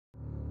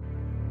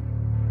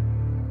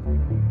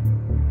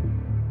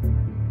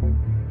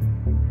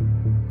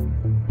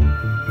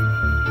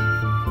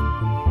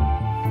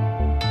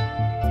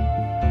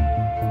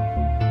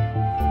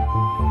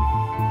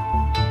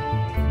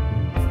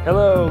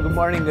Hello, good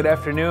morning, good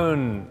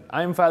afternoon.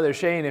 I'm Father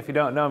Shane, if you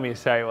don't know me.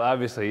 Sorry, well,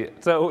 obviously.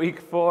 So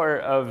week 4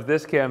 of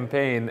this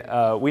campaign.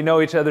 We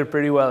know each other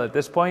pretty well at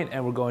this point,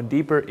 and we're going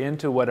deeper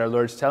into what our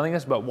Lord's telling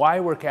us about why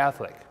we're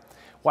Catholic.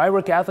 Why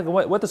we're Catholic and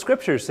what the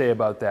scriptures say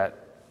about that.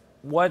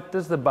 What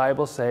does the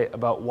Bible say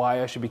about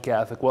why I should be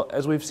Catholic? Well,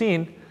 as we've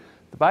seen,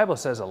 the Bible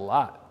says a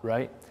lot,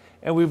 right?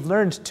 And we've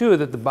learned too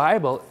that the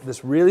Bible,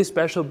 this really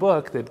special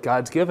book that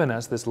God's given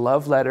us, this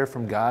love letter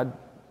from God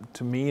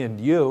to me and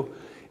you,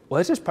 well,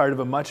 it's just part of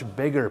a much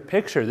bigger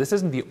picture. This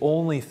isn't the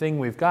only thing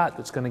we've got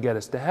that's going to get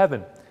us to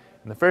heaven.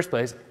 In the first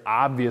place,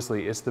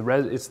 obviously,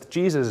 it's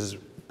Jesus'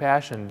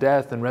 passion,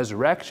 death, and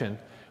resurrection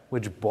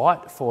which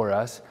bought for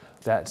us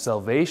that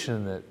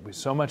salvation that we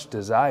so much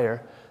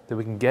desire, that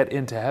we can get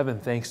into heaven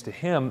thanks to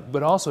Him.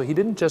 But also, He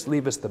didn't just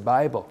leave us the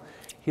Bible.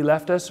 He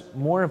left us,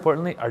 more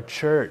importantly, our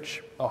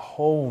church, a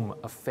home,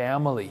 a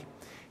family.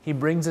 He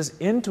brings us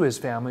into His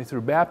family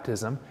through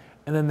baptism.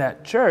 And then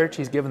that church,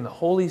 He's given the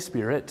Holy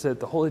Spirit, so that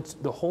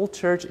the whole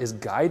church is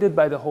guided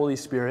by the Holy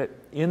Spirit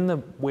in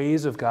the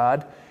ways of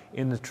God,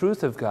 in the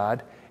truth of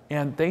God.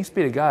 And thanks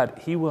be to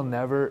God, He will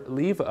never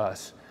leave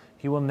us.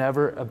 He will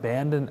never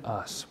abandon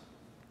us.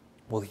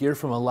 We'll hear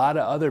from a lot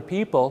of other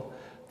people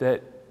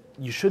that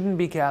you shouldn't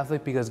be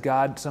Catholic because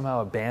God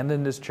somehow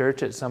abandoned His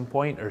church at some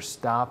point or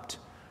stopped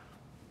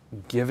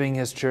giving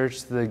His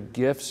church the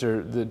gifts,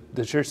 or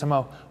the church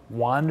somehow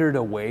wandered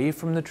away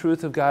from the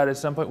truth of God at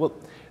some point. Well,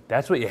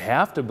 that's what you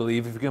have to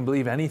believe if you're going to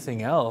believe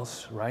anything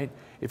else, right?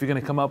 If you're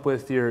going to come up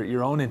with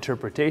your own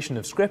interpretation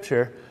of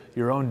Scripture,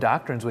 your own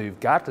doctrines, well, you've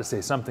got to say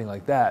something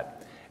like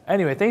that.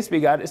 Anyway, thanks be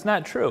to God, it's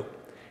not true.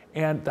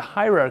 And the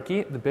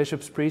hierarchy, the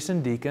bishops, priests,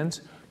 and deacons,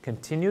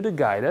 continue to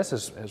guide us,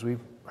 as we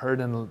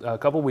heard a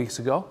couple weeks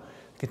ago,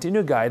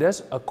 continue to guide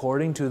us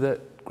according to the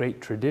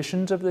great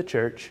traditions of the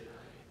church.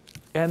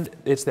 And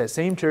it's that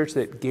same church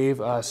that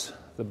gave us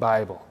the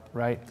Bible,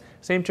 right?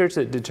 Same church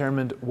that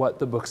determined what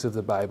the books of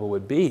the Bible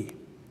would be.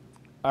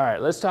 All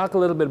right, let's talk a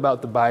little bit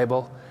about the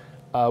Bible.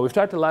 We've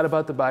talked a lot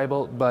about the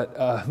Bible, but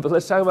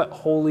let's talk about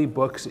holy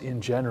books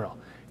in general.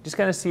 Just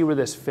kind of see where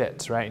this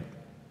fits, right?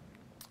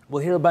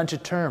 We'll hear a bunch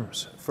of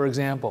terms. For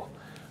example,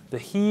 the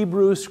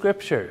Hebrew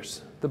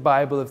Scriptures, the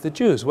Bible of the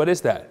Jews. What is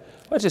that?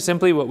 Well, it's just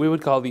simply what we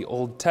would call the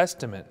Old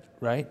Testament,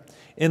 right?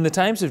 In the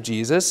times of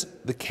Jesus,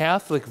 the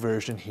Catholic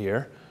version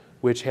here,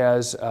 which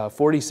has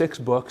 46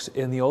 books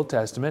in the Old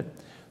Testament,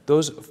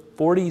 those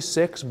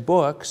 46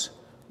 books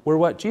were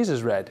what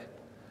Jesus read.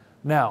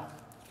 Now,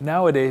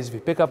 nowadays, if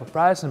you pick up a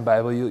Protestant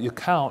Bible, you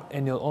count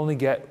and you'll only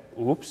get,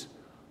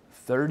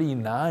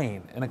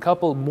 39. And a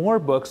couple more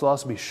books will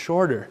also be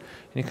shorter. And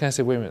you kind of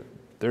say, wait a minute,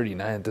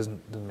 39, it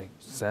doesn't make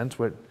sense.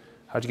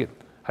 How'd you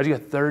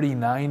get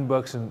 39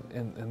 books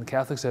and the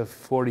Catholics have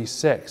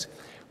 46?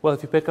 Well,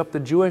 if you pick up the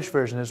Jewish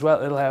version as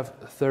well, it'll have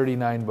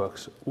 39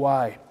 books.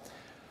 Why?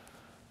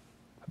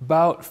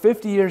 About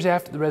 50 years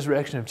after the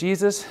resurrection of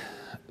Jesus,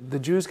 the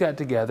Jews got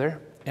together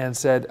and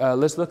said,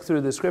 let's look through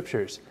the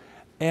Scriptures.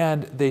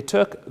 And they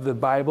took the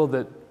Bible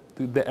that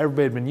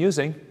everybody had been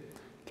using,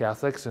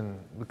 Catholics and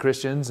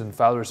Christians and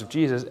followers of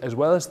Jesus, as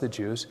well as the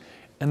Jews,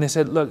 and they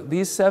said, look,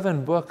 these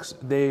 7 books,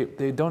 they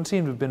don't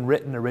seem to have been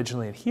written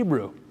originally in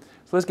Hebrew,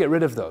 so let's get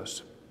rid of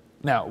those.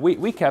 Now,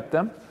 we kept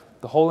them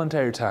the whole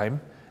entire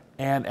time,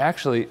 and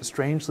actually,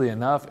 strangely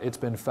enough, it's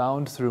been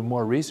found through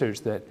more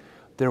research that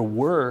there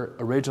were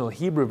original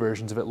Hebrew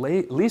versions of at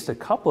least a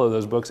couple of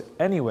those books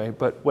anyway,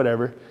 but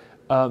whatever.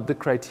 The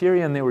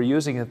criterion they were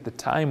using at the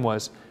time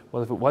was,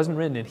 well, if it wasn't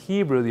written in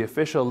Hebrew, the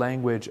official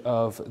language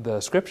of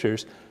the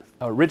Scriptures,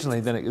 originally,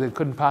 then it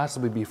couldn't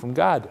possibly be from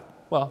God.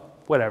 Well,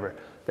 whatever.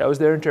 That was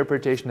their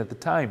interpretation at the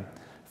time.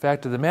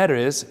 Fact of the matter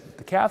is,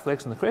 the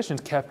Catholics and the Christians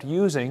kept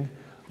using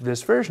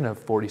this version of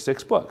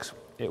 46 books.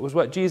 It was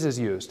what Jesus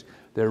used.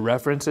 There are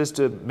references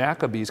to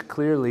Maccabees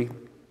clearly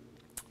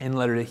in the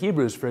letter to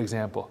Hebrews, for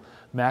example.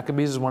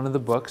 Maccabees is one of the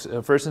books,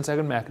 1st and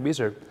 2nd Maccabees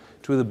are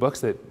 2 of the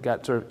books that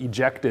got sort of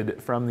ejected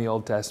from the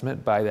Old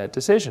Testament by that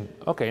decision.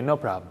 Okay, no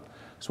problem.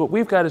 So what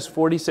we've got is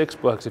 46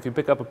 books. If you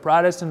pick up a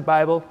Protestant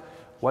Bible,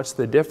 what's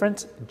the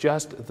difference?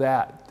 Just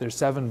that. There's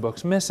 7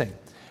 books missing.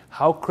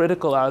 How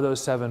critical are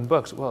those 7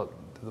 books? Well,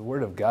 the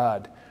Word of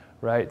God,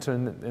 right? So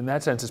in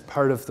that sense, it's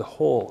part of the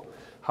whole.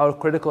 How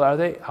critical are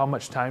they? How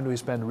much time do we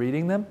spend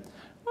reading them?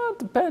 Well, it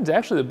depends.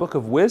 Actually, the Book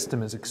of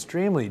Wisdom is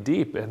extremely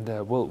deep, and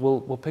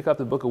we'll pick up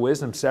the Book of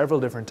Wisdom several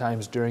different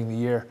times during the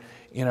year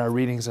in our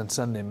readings on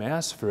Sunday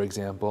Mass, for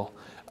example.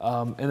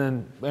 And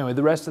then, anyway,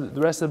 the rest of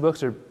the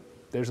books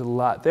there's a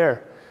lot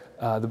there.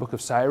 The Book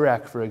of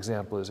Sirach, for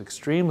example, is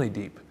extremely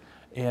deep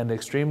and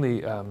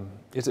extremely,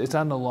 it's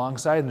on the long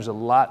side, and there's a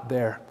lot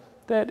there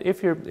that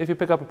if you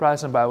pick up a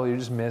Protestant Bible, you're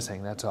just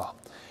missing, that's all.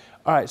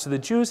 All right, so the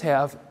Jews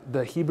have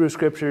the Hebrew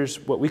Scriptures,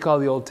 what we call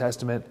the Old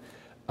Testament.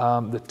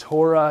 The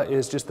Torah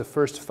is just the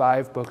first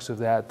 5 books of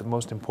that, the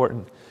most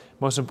important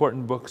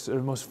books,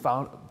 or most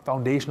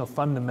foundational,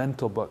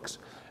 fundamental books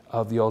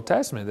of the Old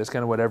Testament. That's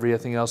kind of what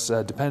everything else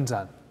depends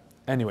on.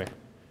 Anyway,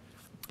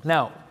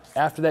 now,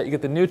 after that, you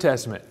get the New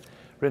Testament.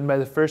 written by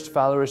the first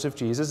followers of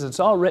Jesus. It's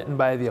all written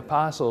by the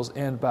apostles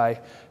and by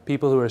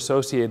people who are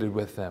associated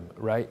with them,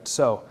 right?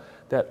 So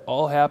that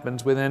all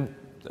happens within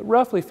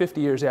roughly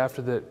 50 years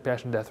after the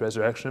passion, death,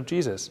 resurrection of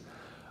Jesus.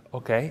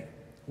 Okay,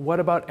 what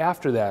about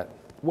after that?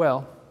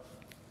 Well,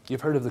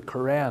 you've heard of the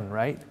Quran,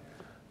 right?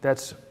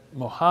 That's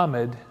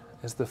Muhammad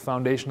as the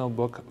foundational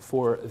book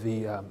for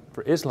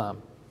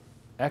Islam.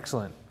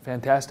 Excellent,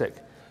 fantastic.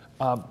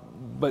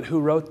 But who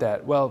wrote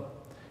that? Well,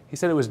 he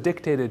said it was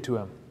dictated to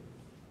him.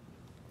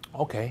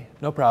 Okay,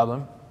 no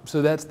problem.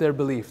 So that's their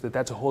belief, that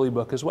that's a holy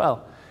book as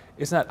well.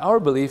 It's not our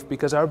belief,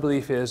 because our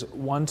belief is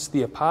once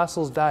the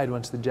apostles died,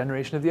 once the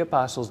generation of the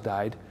apostles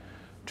died,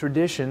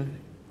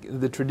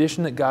 the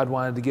tradition that God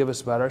wanted to give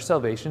us about our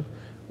salvation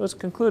was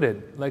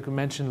concluded, like we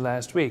mentioned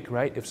last week,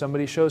 right? If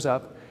somebody shows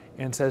up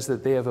and says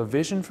that they have a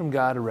vision from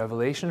God, a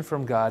revelation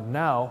from God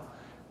now,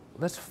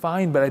 that's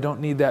fine, but I don't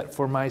need that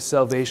for my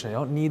salvation. I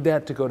don't need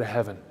that to go to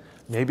heaven.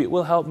 Maybe it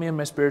will help me in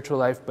my spiritual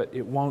life, but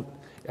it won't.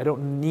 I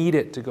don't need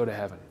it to go to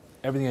heaven.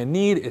 Everything I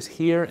need is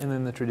here and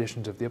in the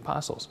traditions of the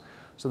apostles.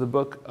 So the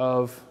book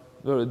of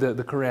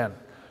the Quran,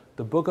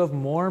 the Book of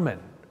Mormon,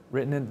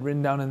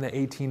 written down in the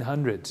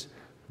 1800s,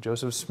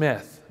 Joseph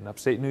Smith in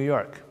upstate New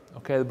York.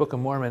 Okay, the Book of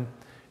Mormon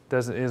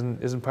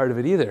isn't part of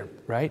it either,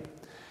 right?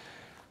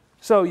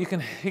 So you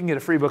can get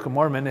a free Book of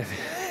Mormon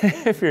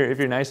if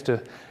you're nice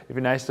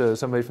to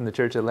somebody from the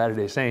Church of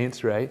Latter-day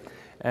Saints, right?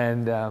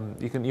 And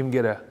you can even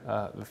get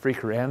a free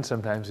Quran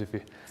sometimes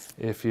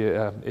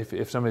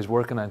if somebody's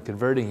working on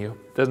converting you.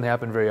 It doesn't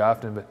happen very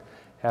often, but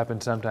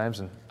happens sometimes.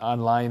 And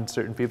online,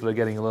 certain people are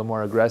getting a little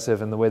more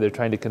aggressive in the way they're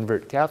trying to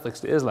convert Catholics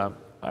to Islam.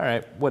 All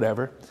right,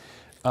 whatever.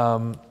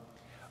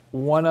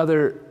 One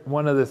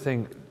other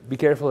thing. Be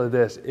careful of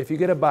this. If you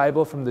get a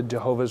Bible from the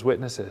Jehovah's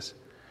Witnesses,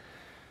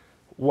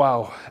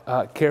 wow,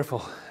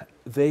 careful.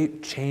 They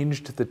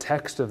changed the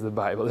text of the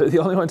Bible. They're the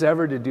only ones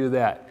ever to do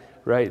that,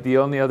 right? The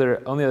only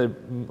other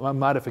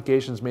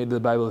modifications made to the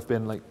Bible have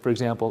been, like, for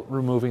example,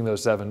 removing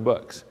those 7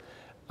 books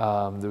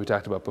that we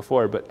talked about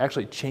before. But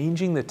actually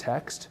changing the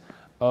text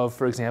of,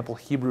 for example,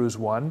 Hebrews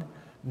 1,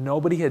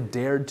 nobody had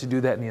dared to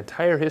do that in the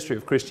entire history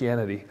of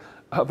Christianity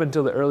up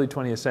until the early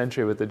 20th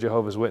century with the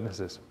Jehovah's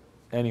Witnesses.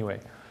 Anyway,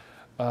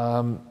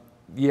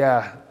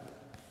 yeah,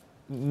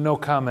 no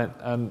comment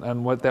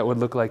on what that would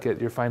look like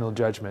at your final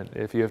judgment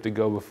if you have to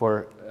go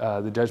before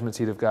the judgment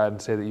seat of God and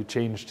say that you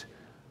changed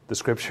the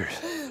scriptures,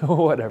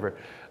 whatever.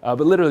 But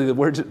literally,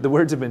 the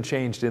words have been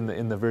changed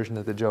in the version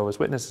that the Jehovah's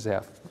Witnesses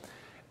have.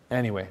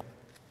 Anyway,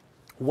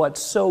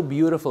 what's so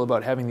beautiful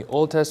about having the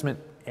Old Testament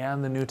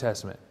and the New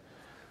Testament?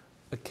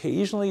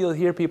 Occasionally, you'll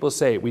hear people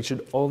say we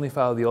should only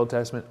follow the Old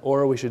Testament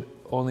or we should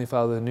only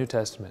follow the New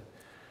Testament.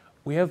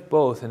 We have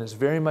both, and it's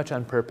very much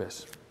on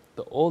purpose.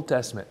 The Old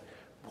Testament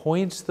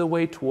points the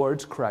way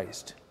towards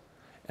Christ.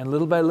 And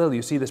little by little,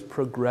 you see this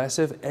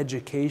progressive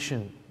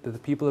education that the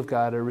people of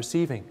God are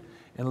receiving.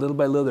 And little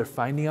by little, they're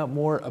finding out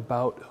more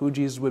about who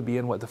Jesus would be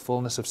and what the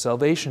fullness of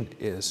salvation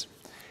is.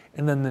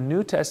 And then the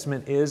New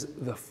Testament is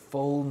the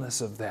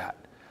fullness of that.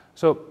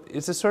 So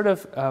it's a sort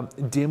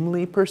of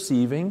dimly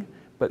perceiving,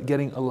 but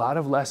getting a lot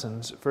of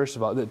lessons. First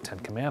of all, the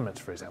 10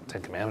 Commandments, for example.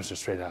 10 Commandments are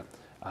straight out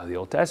of the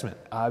Old Testament,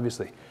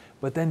 obviously.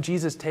 But then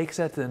Jesus takes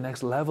that to the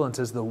next level and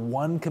says, the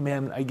one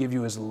commandment I give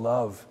you is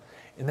love.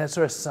 And that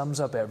sort of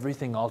sums up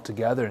everything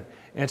altogether.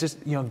 And it's just,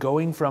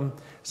 going from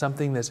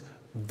something that's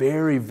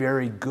very,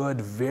 very good,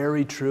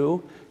 very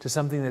true, to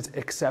something that's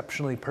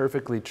exceptionally,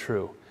 perfectly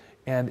true.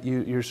 And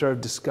you're sort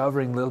of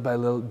discovering little by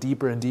little,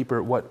 deeper and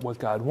deeper, what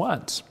God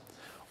wants.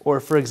 Or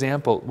for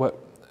example, where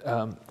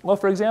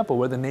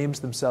the names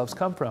themselves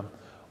come from.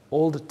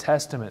 Old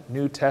Testament,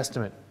 New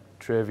Testament,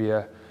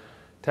 trivia.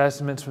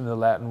 Testament's from the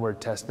Latin word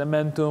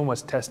testamentum.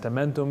 What's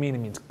testamento mean? It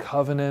means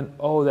covenant.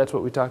 Oh, that's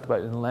what we talked about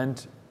in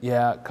Lent.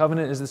 Yeah,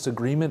 covenant is this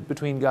agreement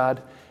between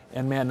God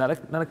and man, not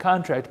a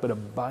contract, but a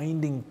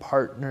binding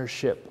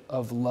partnership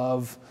of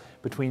love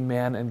between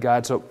man and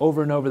God. So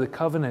over and over, the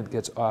covenant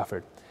gets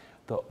offered.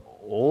 The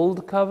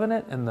Old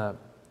Covenant and the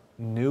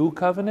New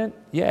Covenant,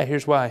 yeah,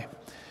 here's why.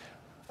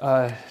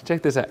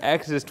 Check this out,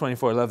 Exodus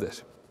 24, I love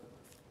this.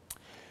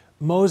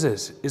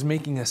 Moses is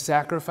making a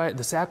sacrifice,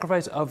 the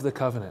sacrifice of the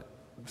covenant.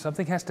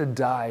 Something has to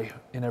die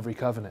in every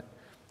covenant,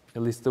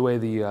 at least the way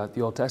the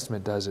Old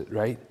Testament does it,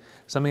 right?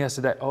 Something has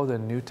to die. Oh, the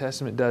New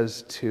Testament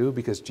does too,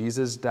 because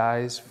Jesus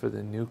dies for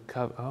the new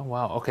covenant. Oh,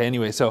 wow. Okay,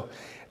 anyway, so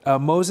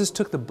Moses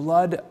took the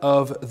blood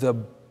of the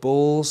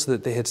bulls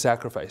that they had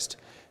sacrificed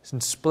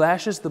and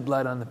splashes the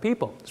blood on the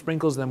people,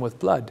 sprinkles them with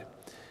blood.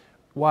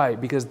 Why?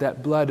 Because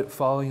that blood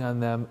falling on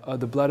them,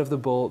 the blood of the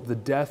bull, the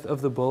death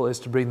of the bull is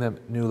to bring them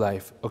new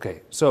life.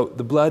 Okay, so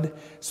the blood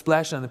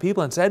splashed on the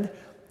people and said,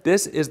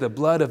 "This is the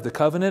blood of the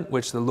covenant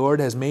which the Lord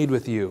has made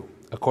with you,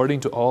 according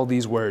to all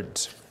these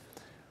words."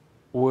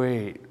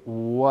 Wait,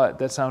 what?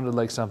 That sounded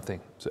like something.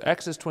 So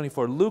Exodus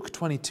 24, Luke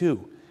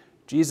 22,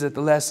 Jesus at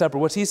the Last Supper,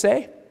 what's he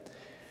say?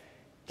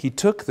 He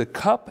took the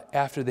cup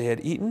after they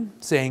had eaten,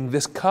 saying,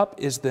 "This cup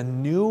is the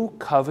new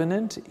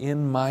covenant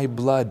in my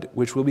blood,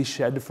 which will be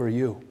shed for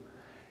you."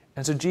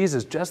 And so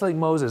Jesus, just like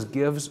Moses,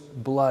 gives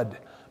blood,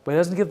 But he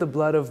doesn't give the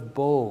blood of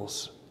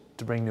bulls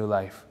to bring new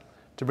life,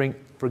 to bring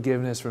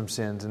forgiveness from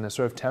sins in a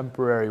sort of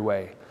temporary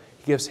way.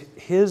 He gives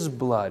his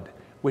blood,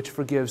 which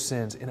forgives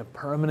sins in a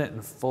permanent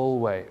and full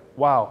way.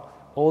 Wow.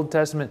 Old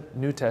Testament,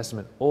 New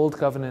Testament, Old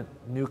Covenant,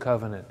 New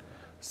Covenant.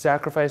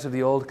 Sacrifice of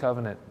the Old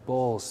Covenant,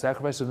 bulls.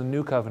 Sacrifice of the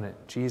New Covenant,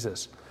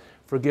 Jesus.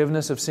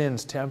 Forgiveness of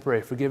sins,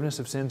 temporary. Forgiveness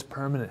of sins,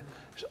 permanent.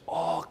 There's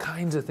all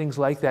kinds of things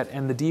like that.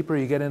 And the deeper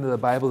you get into the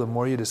Bible, the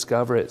more you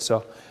discover it.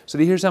 So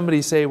to hear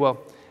somebody say,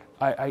 well,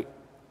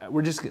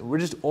 we're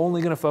just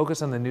only going to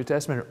focus on the New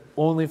Testament or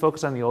only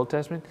focus on the Old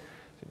Testament,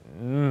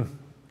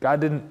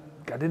 God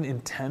didn't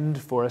intend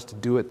for us to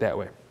do it that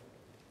way.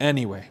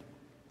 Anyway.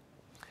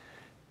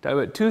 Talk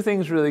about two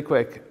things really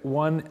quick.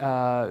 One,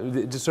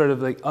 just sort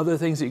of like other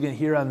things that you can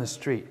hear on the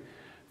street.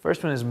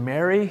 First one is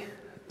Mary.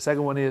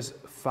 Second one is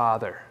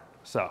Father.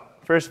 So,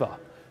 first of all,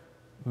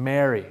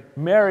 Mary.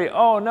 Mary,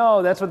 oh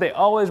no, that's what they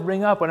always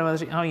bring up when I'm on the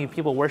street. Oh, you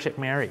people worship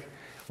Mary.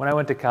 When I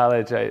went to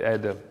college,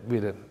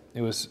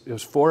 it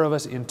was 4 of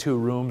us in 2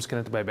 rooms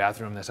connected by a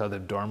bathroom. That's how the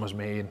dorm was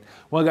made.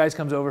 One of the guys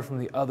comes over from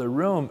the other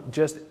room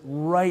just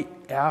right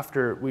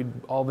after we'd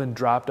all been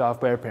dropped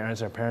off by our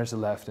parents. Our parents had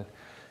left. And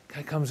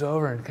guy comes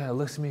over and kind of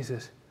looks at me and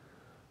says,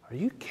 "Are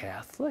you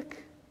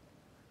Catholic?"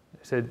 I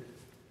said,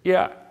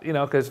 "Yeah,"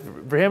 because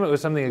for him it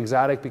was something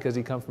exotic because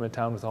he comes from a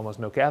town with almost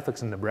no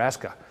Catholics in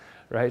Nebraska,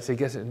 right? So he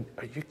gets it,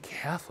 "Are you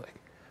Catholic?"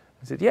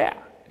 I said, "Yeah."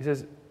 He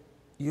says,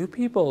 "You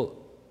people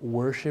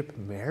worship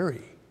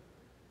Mary?"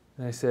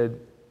 And I said,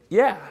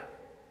 "Yeah."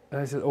 And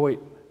I said, "Oh, wait.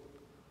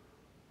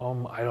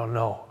 I don't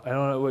know.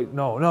 Wait,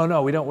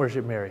 no, we don't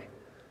worship Mary."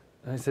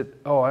 And I said,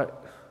 "Oh,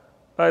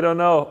 I don't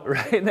know,"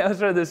 right? And that was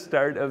sort of the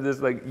start of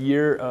this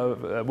year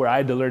of where I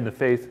had to learn the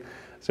faith,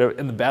 sort of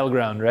in the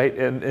battleground, right?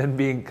 And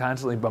being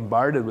constantly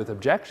bombarded with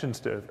objections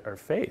to our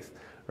faith,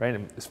 right?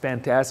 And it's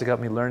fantastic,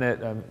 helped me learn it.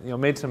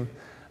 Made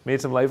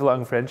some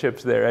lifelong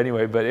friendships there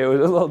anyway, but it was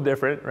a little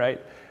different, right?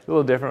 A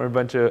little different. We're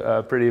a bunch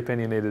of pretty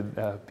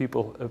opinionated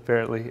people,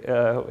 apparently.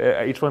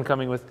 Each one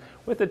coming with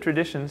the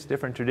traditions,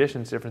 different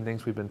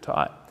things we've been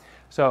taught.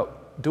 So,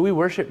 do we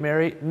worship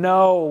Mary?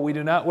 No, we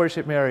do not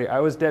worship Mary. I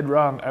was dead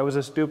wrong. I was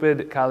a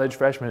stupid college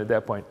freshman at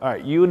that point. All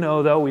right,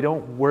 though, we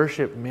don't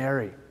worship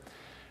Mary.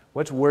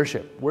 What's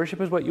worship?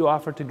 Worship is what you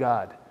offer to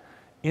God.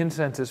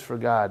 Incense is for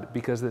God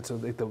because it's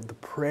the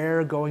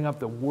prayer going up,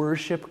 the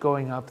worship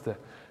going up.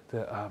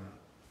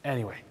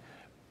 Anyway,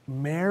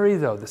 Mary,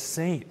 though, the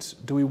saints,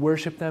 do we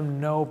worship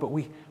them? No, but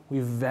we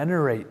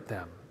venerate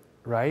them,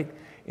 right?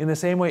 In the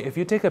same way, if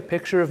you take a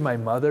picture of my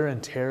mother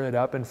and tear it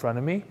up in front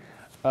of me,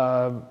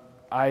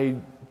 I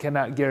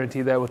cannot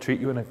guarantee that I will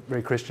treat you in a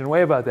very Christian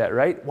way about that,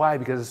 right? Why?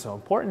 Because it's so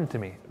important to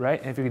me, right?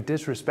 And if you're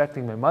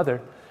disrespecting my mother,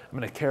 I'm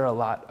going to care a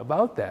lot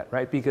about that,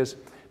 right? Because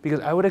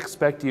I would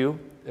expect you,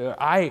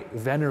 I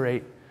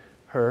venerate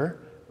her,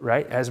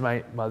 right, as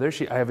my mother.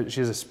 She has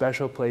a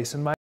special place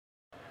in my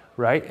life,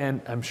 right?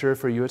 And I'm sure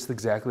for you it's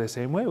exactly the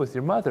same way with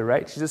your mother,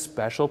 right? She's a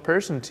special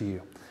person to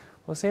you.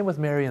 Well, same with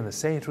Mary and the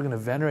saints. We're going to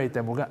venerate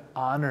them. We're going to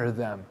honor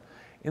them.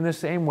 In the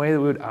same way that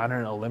we would honor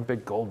an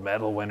Olympic gold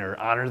medal winner,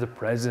 honor the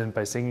president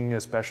by singing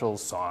a special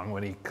song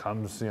when he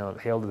comes,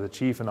 hail to the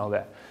chief and all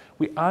that.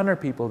 We honor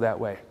people that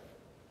way.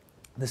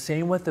 The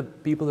same with the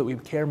people that we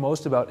care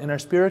most about in our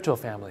spiritual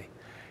family.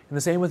 And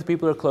the same with the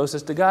people who are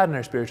closest to God in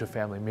our spiritual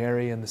family,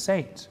 Mary and the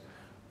saints.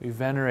 We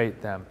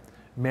venerate them.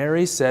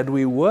 Mary said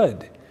we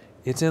would.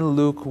 It's in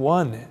Luke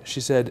 1.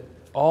 She said,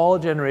 "All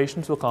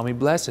generations will call me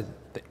blessed."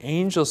 The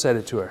angel said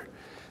it to her.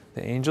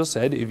 The angel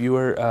said, "If you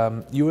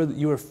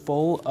are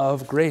full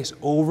of grace,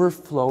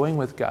 overflowing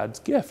with God's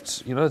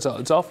gifts."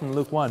 It's all from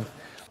Luke 1.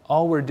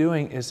 All we're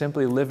doing is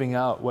simply living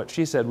out what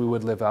she said we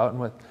would live out,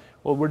 and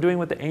we're doing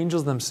what the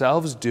angels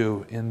themselves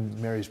do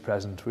in Mary's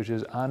presence, which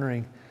is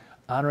honoring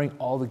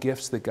all the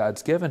gifts that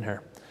God's given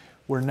her.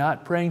 We're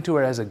not praying to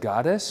her as a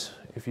goddess.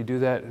 If you do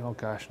that, oh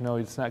gosh, no,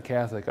 it's not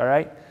Catholic, all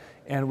right?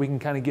 And we can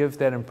kind of give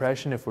that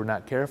impression if we're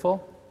not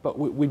careful, but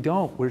we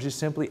don't. We're just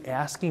simply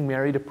asking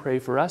Mary to pray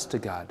for us to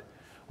God.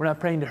 We're not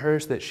praying to her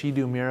so that she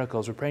do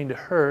miracles. We're praying to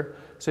her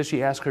so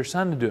she asks her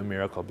son to do a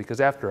miracle,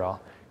 because after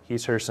all,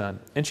 he's her son.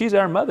 And she's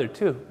our mother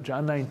too.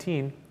 John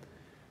 19,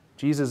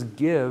 Jesus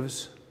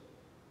gives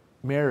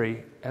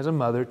Mary as a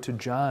mother to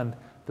John,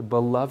 the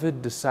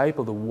beloved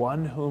disciple, the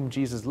one whom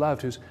Jesus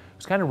loved, who's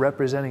kind of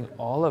representing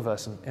all of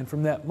us. And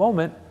from that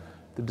moment,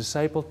 the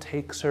disciple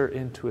takes her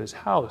into his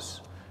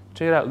house.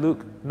 Check it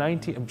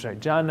out,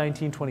 John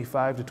 19,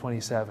 25 to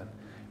 27.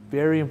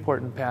 Very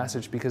important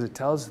passage because it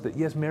tells us that,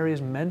 yes, Mary is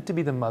meant to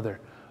be the mother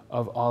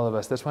of all of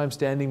us. That's why I'm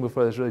standing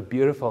before this really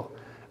beautiful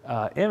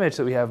image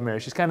that we have of Mary.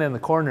 She's kind of in the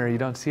corner. You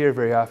don't see her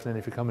very often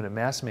if you're coming to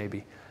Mass,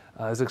 maybe.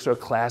 It's a sort of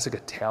classic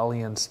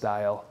Italian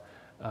style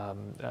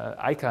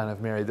icon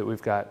of Mary that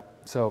we've got.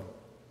 So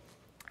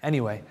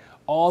anyway,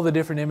 all the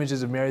different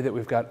images of Mary that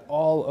we've got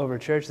all over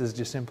church, this is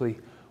just simply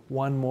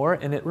one more,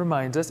 and it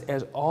reminds us,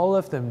 as all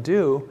of them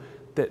do,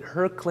 that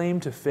her claim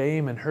to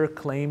fame and her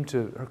claim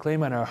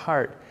on our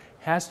heart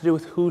has to do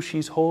with who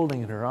she's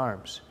holding in her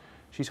arms.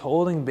 She's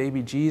holding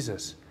baby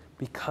Jesus.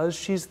 Because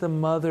she's the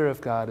mother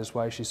of God is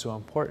why she's so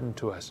important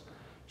to us.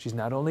 She's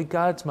not only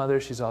God's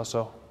mother, she's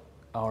also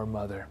our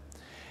mother.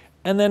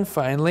 And then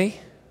finally,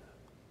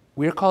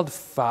 we're called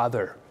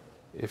Father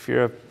if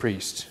you're a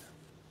priest.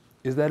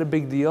 Is that a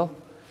big deal?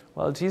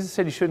 Well, Jesus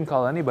said you shouldn't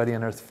call anybody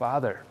on earth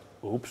Father.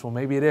 Oops, well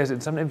maybe it is.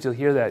 And sometimes you'll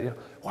hear that.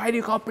 Why do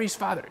you call priests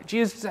Father?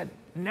 Jesus said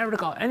never to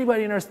call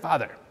anybody on earth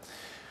Father.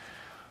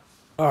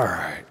 All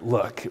right,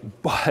 look,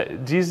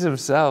 but Jesus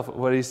himself,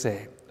 what did he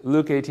say?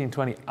 Luke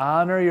 18:20,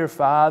 honor your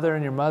father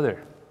and your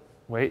mother.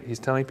 Wait, he's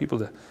telling people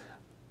to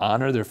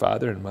honor their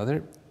father and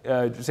mother?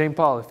 St.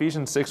 Paul,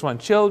 Ephesians 6:1,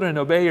 children,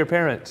 obey your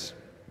parents.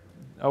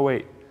 Oh,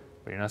 wait,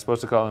 you're not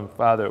supposed to call him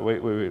father.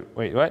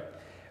 Wait,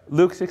 what?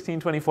 Luke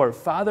 16:24,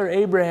 Father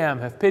Abraham,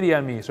 have pity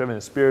on me. Sort of in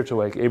a spiritual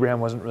way. Abraham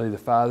wasn't really the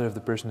father of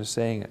the person who's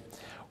saying it.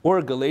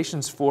 Or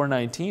Galatians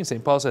 4:19,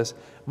 St. Paul says,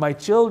 my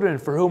children,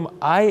 for whom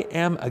I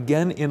am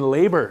again in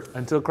labor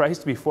until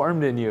Christ be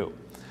formed in you.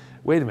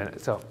 Wait a minute.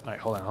 So, all right,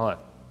 hold on.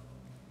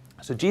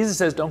 So Jesus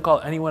says, don't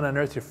call anyone on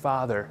earth your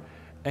father.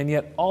 And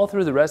yet, all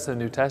through the rest of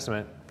the New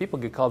Testament, people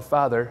get called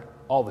father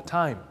all the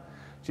time.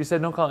 She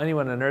said, don't call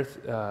anyone on earth,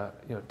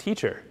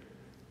 teacher.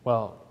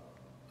 Well,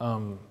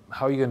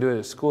 how are you going to do it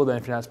at school then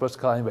if you're not supposed to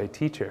call anybody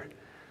teacher?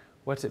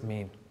 What's it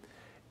mean?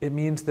 It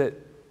means that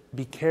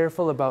be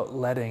careful about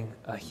letting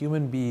a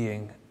human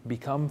being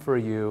become for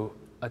you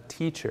a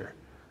teacher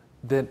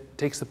that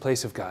takes the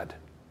place of God.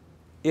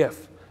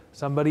 If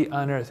somebody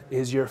on earth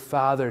is your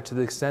father to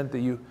the extent that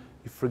you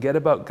forget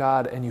about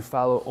God and you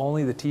follow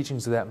only the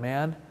teachings of that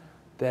man,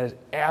 that is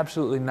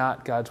absolutely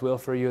not God's will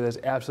for you. That's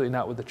absolutely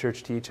not what the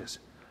church teaches,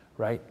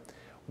 right?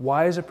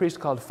 Why is a priest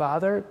called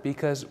father?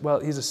 Because, well,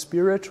 he's a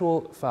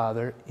spiritual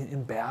father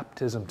in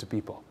baptism to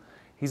people.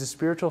 He's a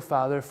spiritual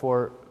father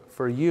for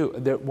you.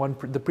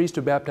 The priest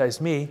who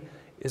baptized me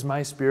is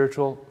my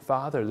spiritual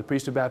father. The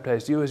priest who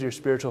baptized you is your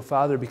spiritual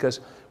father because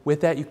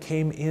with that you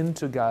came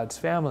into God's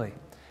family.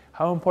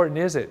 How important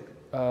is it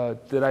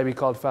that I be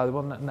called father?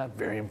 Well, not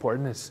very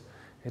important.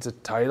 It's a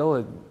title.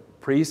 A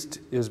priest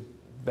is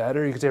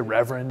better. You could say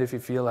reverend if you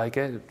feel like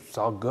it. It's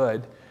all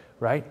good,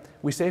 right?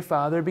 We say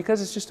father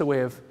because it's just a way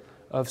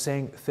of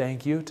saying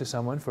thank you to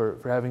someone for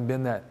having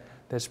been that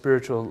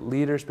spiritual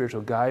leader,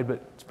 spiritual guide,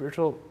 but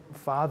spiritual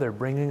father,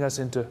 bringing us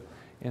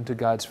into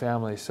God's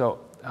family. So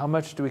how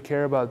much do we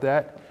care about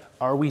that?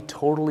 Are we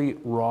totally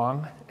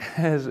wrong,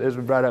 as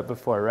we brought up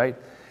before, right?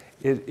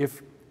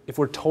 If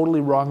we're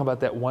totally wrong about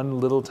that one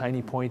little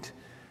tiny point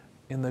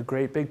in the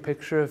great big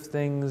picture of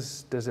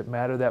things, does it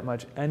matter that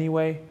much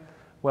anyway?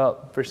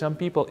 Well, for some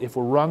people, if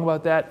we're wrong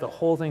about that, the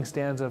whole thing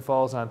stands and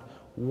falls on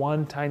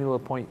one tiny little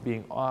point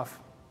being off,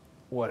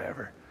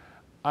 whatever.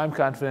 I'm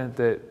confident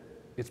that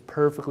it's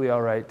perfectly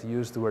all right to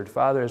use the word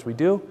Father as we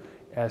do,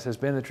 as has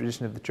been the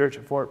tradition of the church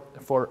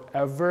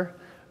forever,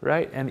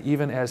 right? And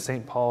even as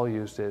St. Paul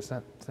used it, it's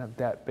not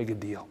that big a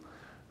deal,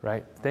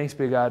 right? Thanks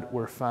be to God,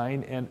 we're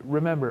fine. And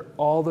remember,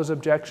 all those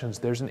objections,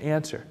 there's an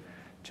answer.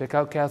 Check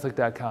out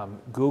Catholic.com.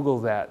 Google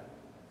that.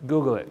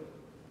 Google it.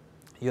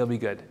 You'll be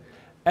good.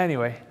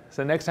 Anyway,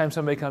 so next time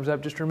somebody comes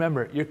up, just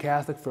remember, you're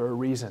Catholic for a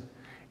reason.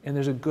 And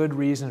there's a good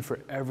reason for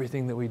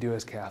everything that we do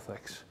as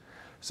Catholics.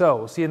 So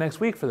we'll see you next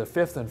week for the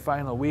 5th and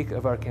final week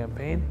of our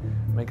campaign.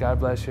 May God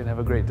bless you and have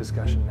a great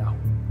discussion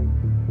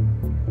now.